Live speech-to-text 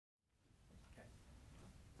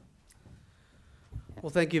Well,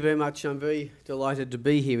 thank you very much. I'm very delighted to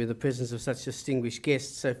be here in the presence of such distinguished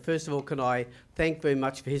guests. So first of all, can I thank very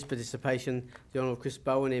much for his participation, the Honourable Chris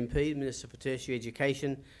Bowen MP, Minister for Tertiary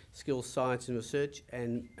Education, Skills, Science and Research,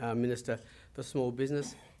 and Minister for Small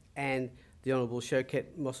Business, and the Honourable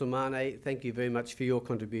Shaukat Mosselmane. Thank you very much for your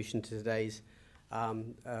contribution to today's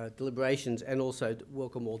deliberations, and also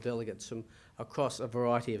welcome all delegates from across a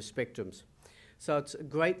variety of spectrums. So it's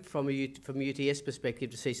great from a UTS perspective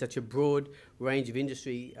to see such a broad range of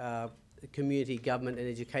industry, community, government and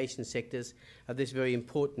education sectors at this very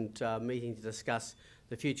important meeting to discuss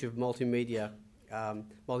the future of multimedia,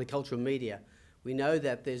 multicultural media. We know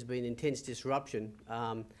that there's been intense disruption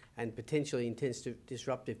and potentially intense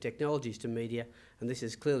disruptive technologies to media, and this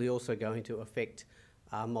is clearly also going to affect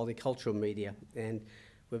multicultural media. And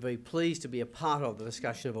we're very pleased to be a part of the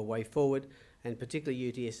discussion of a way forward, and particularly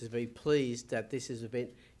UTS is very pleased that this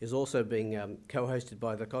event is also being co-hosted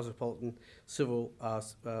by the Cosmopolitan Civil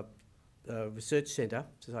Research Centre,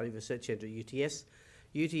 Society Research Centre at UTS.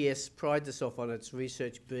 UTS prides itself on its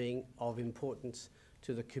research being of importance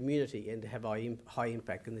to the community and to have high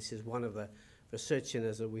impact, and this is one of the research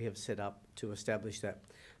centres that we have set up to establish that.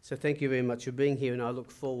 So thank you very much for being here, and I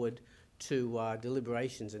look forward to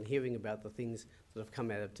deliberations and hearing about the things that have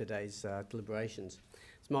come out of today's deliberations.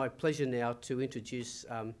 It's my pleasure now to introduce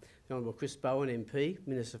the Honourable Chris Bowen MP,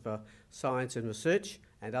 Minister for Science and Research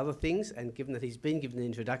and other things, and given that he's been given the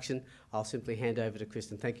introduction, I'll simply hand over to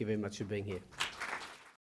Chris, and thank you very much for being here.